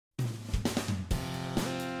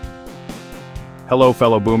Hello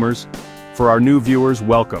fellow boomers. For our new viewers,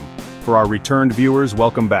 welcome. For our returned viewers,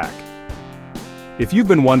 welcome back. If you've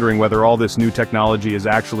been wondering whether all this new technology is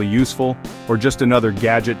actually useful, or just another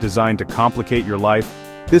gadget designed to complicate your life,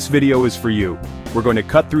 this video is for you. We're going to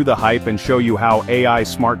cut through the hype and show you how AI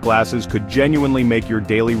smart glasses could genuinely make your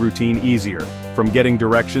daily routine easier, from getting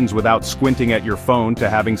directions without squinting at your phone to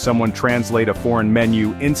having someone translate a foreign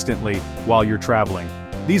menu instantly while you're traveling.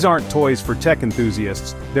 These aren't toys for tech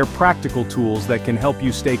enthusiasts, they're practical tools that can help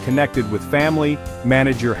you stay connected with family,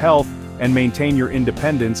 manage your health, and maintain your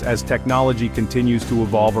independence as technology continues to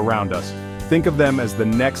evolve around us. Think of them as the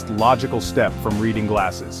next logical step from reading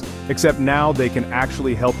glasses. Except now they can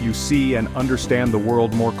actually help you see and understand the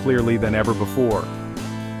world more clearly than ever before.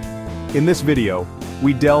 In this video,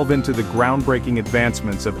 we delve into the groundbreaking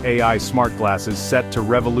advancements of AI smart glasses set to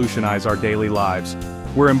revolutionize our daily lives.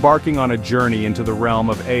 We're embarking on a journey into the realm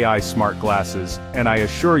of AI smart glasses, and I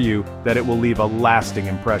assure you that it will leave a lasting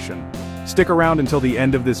impression. Stick around until the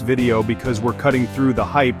end of this video because we're cutting through the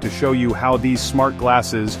hype to show you how these smart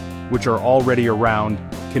glasses, which are already around,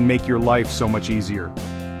 can make your life so much easier.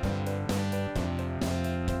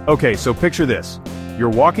 Okay, so picture this. You're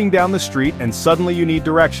walking down the street and suddenly you need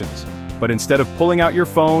directions. But instead of pulling out your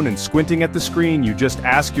phone and squinting at the screen, you just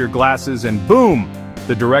ask your glasses and boom!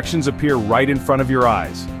 The directions appear right in front of your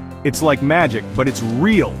eyes. It's like magic, but it's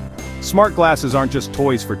real. Smart glasses aren't just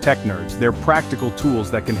toys for tech nerds, they're practical tools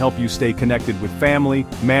that can help you stay connected with family,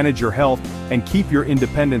 manage your health, and keep your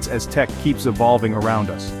independence as tech keeps evolving around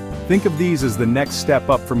us. Think of these as the next step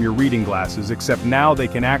up from your reading glasses, except now they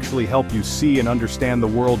can actually help you see and understand the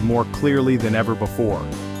world more clearly than ever before.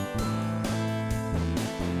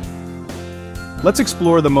 Let's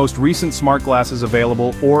explore the most recent smart glasses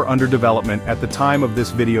available or under development at the time of this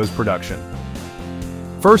video's production.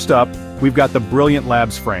 First up, we've got the Brilliant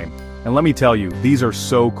Labs frame. And let me tell you, these are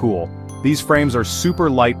so cool. These frames are super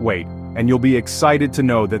lightweight, and you'll be excited to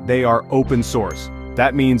know that they are open source.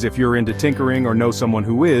 That means if you're into tinkering or know someone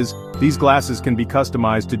who is, these glasses can be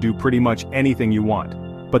customized to do pretty much anything you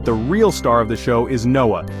want. But the real star of the show is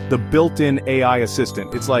Noah, the built-in AI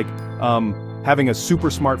assistant. It's like, having a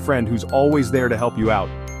super smart friend who's always there to help you out.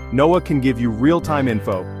 Noah can give you real-time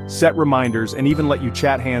info, set reminders, and even let you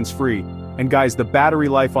chat hands-free. And guys, the battery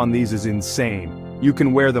life on these is insane. You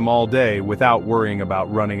can wear them all day without worrying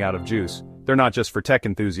about running out of juice. They're not just for tech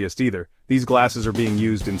enthusiasts either. These glasses are being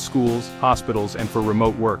used in schools, hospitals, and for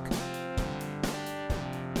remote work.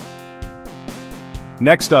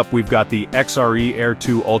 Next up, we've got the XRE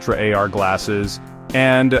Air2 Ultra AR glasses.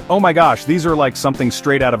 And oh my gosh, these are like something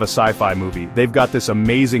straight out of a sci-fi movie. They've got this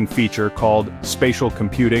amazing feature called spatial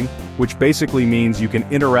computing, which basically means you can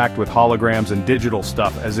interact with holograms and digital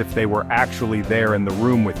stuff as if they were actually there in the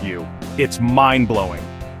room with you. It's mind-blowing.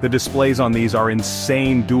 The displays on these are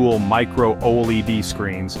insane dual micro OLED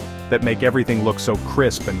screens that make everything look so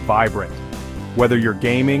crisp and vibrant. Whether you're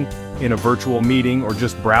gaming, in a virtual meeting, or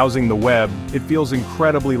just browsing the web, it feels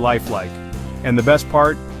incredibly lifelike. And the best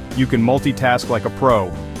part? You can multitask like a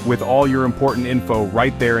pro, with all your important info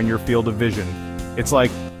right there in your field of vision. It's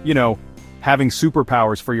like, you know, having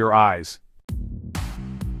superpowers for your eyes.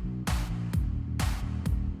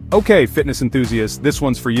 Okay, fitness enthusiasts, this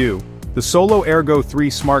one's for you. The Solo Airgo 3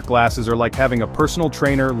 smart glasses are like having a personal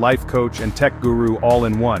trainer, life coach, and tech guru all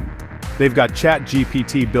in one. They've got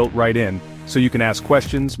ChatGPT built right in, so you can ask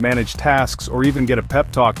questions, manage tasks, or even get a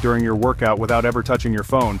pep talk during your workout without ever touching your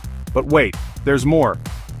phone. But wait, there's more.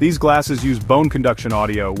 These glasses use bone conduction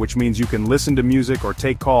audio, which means you can listen to music or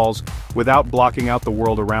take calls without blocking out the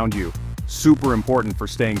world around you. Super important for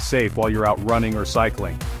staying safe while you're out running or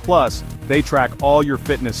cycling. Plus, they track all your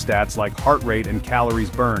fitness stats like heart rate and calories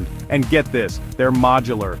burned. And get this, they're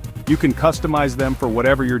modular. You can customize them for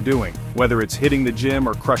whatever you're doing, whether it's hitting the gym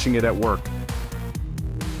or crushing it at work.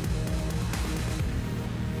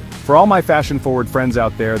 For all my fashion-forward friends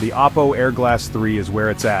out there, the Oppo Airglass 3 is where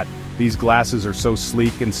it's at. These glasses are so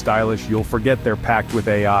sleek and stylish you'll forget they're packed with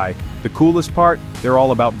AI. The coolest part? They're all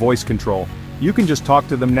about voice control. You can just talk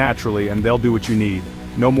to them naturally and they'll do what you need.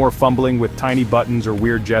 No more fumbling with tiny buttons or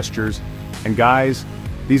weird gestures. And guys,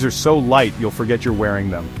 these are so light you'll forget you're wearing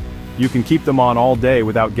them. You can keep them on all day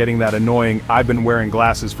without getting that annoying "I've been wearing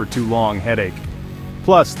glasses for too long" headache.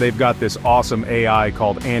 Plus, they've got this awesome AI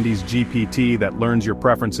called Andy's GPT that learns your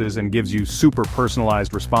preferences and gives you super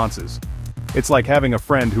personalized responses. It's like having a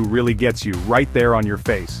friend who really gets you right there on your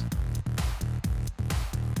face.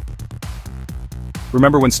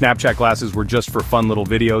 Remember when Snapchat glasses were just for fun little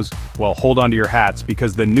videos? Well, hold on to your hats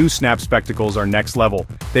because the new Snap Spectacles are next level.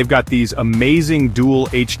 They've got these amazing dual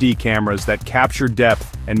HD cameras that capture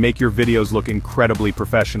depth and make your videos look incredibly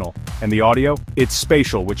professional. And the audio? It's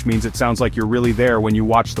spatial, which means it sounds like you're really there when you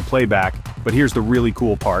watch the playback. But here's the really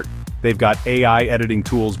cool part. They've got AI editing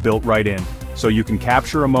tools built right in. So you can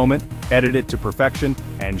capture a moment, edit it to perfection,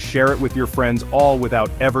 and share it with your friends all without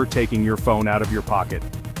ever taking your phone out of your pocket.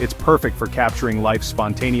 It's perfect for capturing life's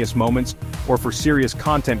spontaneous moments or for serious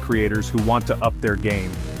content creators who want to up their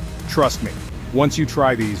game. Trust me, once you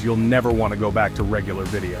try these, you'll never want to go back to regular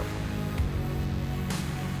video.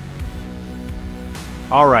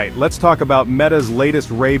 Alright, let's talk about Meta's latest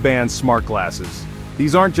Ray-Ban smart glasses.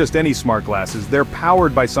 These aren't just any smart glasses, they're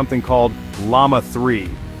powered by something called Llama 3,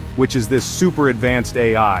 which is this super advanced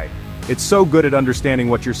AI. It's so good at understanding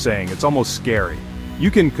what you're saying, it's almost scary. You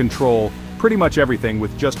can control pretty much everything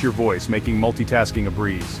with just your voice, making multitasking a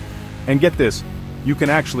breeze. And get this, you can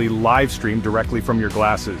actually live stream directly from your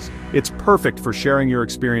glasses. It's perfect for sharing your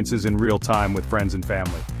experiences in real time with friends and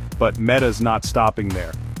family. But Meta's not stopping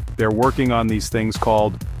there. They're working on these things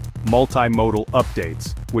called multimodal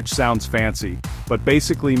updates, which sounds fancy, but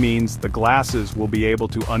basically means the glasses will be able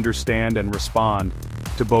to understand and respond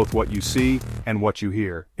to both what you see and what you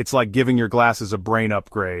hear. It's like giving your glasses a brain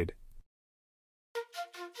upgrade.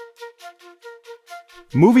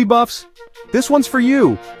 Movie buffs? This one's for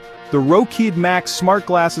you! The Rokid Max smart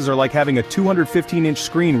glasses are like having a 215-inch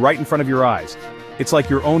screen right in front of your eyes. It's like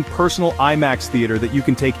your own personal IMAX theater that you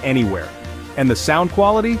can take anywhere. And the sound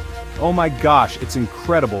quality? Oh my gosh, it's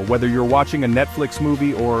incredible. Whether you're watching a Netflix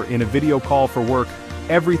movie or in a video call for work,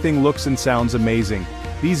 everything looks and sounds amazing.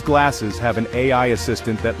 These glasses have an AI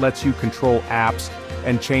assistant that lets you control apps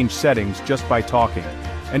and change settings just by talking.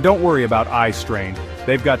 And don't worry about eye strain.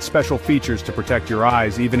 They've got special features to protect your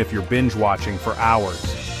eyes even if you're binge watching for hours.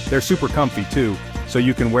 They're super comfy too, so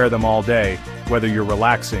you can wear them all day, whether you're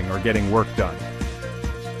relaxing or getting work done.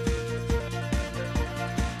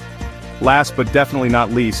 Last but definitely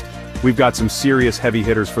not least, we've got some serious heavy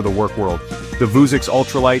hitters for the work world. The Vuzix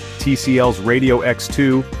Ultralight, TCL's Radio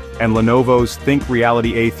X2, and Lenovo's Think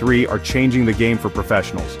Reality A3 are changing the game for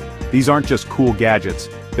professionals. These aren't just cool gadgets,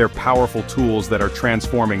 they're powerful tools that are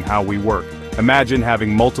transforming how we work. Imagine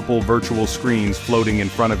having multiple virtual screens floating in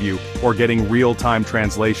front of you, or getting real-time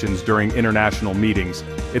translations during international meetings.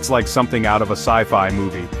 It's like something out of a sci-fi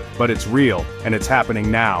movie, but it's real, and it's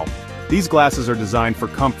happening now. These glasses are designed for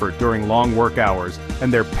comfort during long work hours,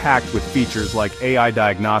 and they're packed with features like AI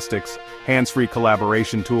diagnostics, hands-free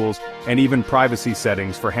collaboration tools, and even privacy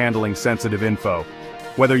settings for handling sensitive info.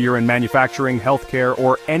 Whether you're in manufacturing, healthcare,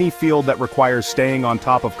 or any field that requires staying on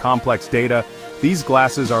top of complex data, these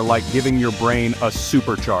glasses are like giving your brain a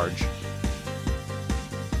supercharge.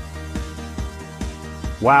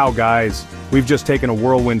 Wow guys, we've just taken a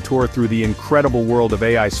whirlwind tour through the incredible world of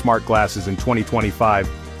AI smart glasses in 2025,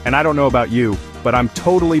 and I don't know about you, but I'm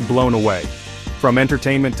totally blown away. From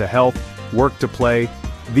entertainment to health, work to play,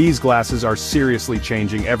 these glasses are seriously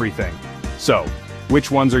changing everything. So, which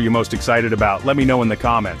ones are you most excited about? Let me know in the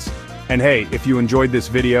comments. And hey, if you enjoyed this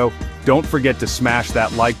video, don't forget to smash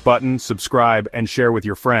that like button, subscribe, and share with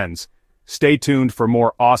your friends. Stay tuned for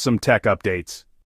more awesome tech updates.